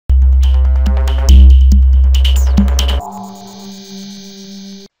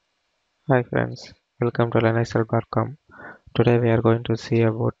Hi friends, welcome to linuxhelp.com. Today we are going to see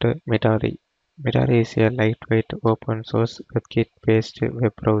about Midori. Midori is a lightweight open source WebKit based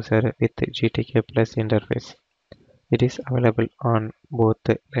web browser with GTK plus interface. It is available on both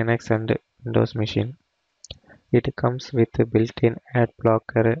Linux and Windows machine. It comes with a built-in ad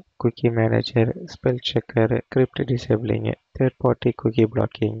blocker, cookie manager, spell checker, crypt disabling, third-party cookie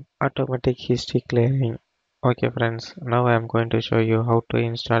blocking, automatic history clearing. Okay friends, now I am going to show you how to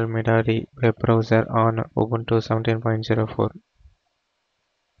install Midori web browser on Ubuntu 17.04.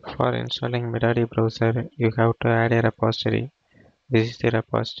 For installing Midori browser, you have to add a repository. This is the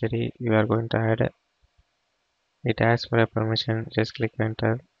repository you are going to add. It asks for a permission, just click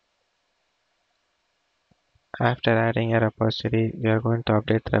enter. After adding a repository, we are going to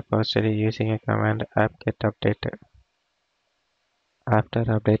update the repository using a command apt-get update. After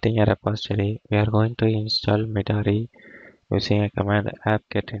updating a repository, we are going to install Midori using a command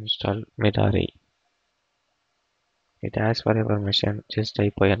apt-get install Midori. It asks for a permission, just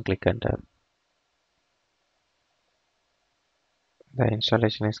type O and click enter. The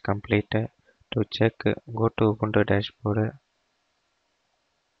installation is complete. To check, go to Ubuntu dashboard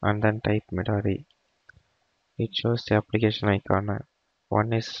and then type Midori. It shows the application icon.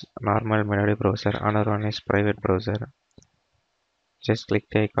 One is normal Midori browser, another one is private browser. Just click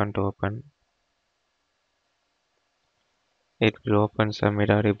the icon to open. It will open the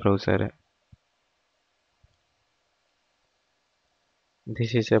Midori browser.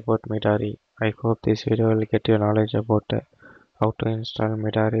 This is about Midori. I hope this video will get you knowledge about how to install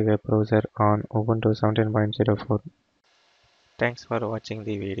Midori web browser on Ubuntu 17.04. Thanks for watching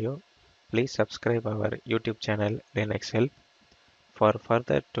the video. Please subscribe our YouTube channel Linux Help. For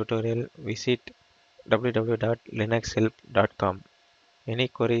further tutorial, visit www.linuxhelp.com. Any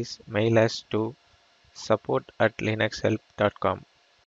queries, mail us to support@linuxhelp.com.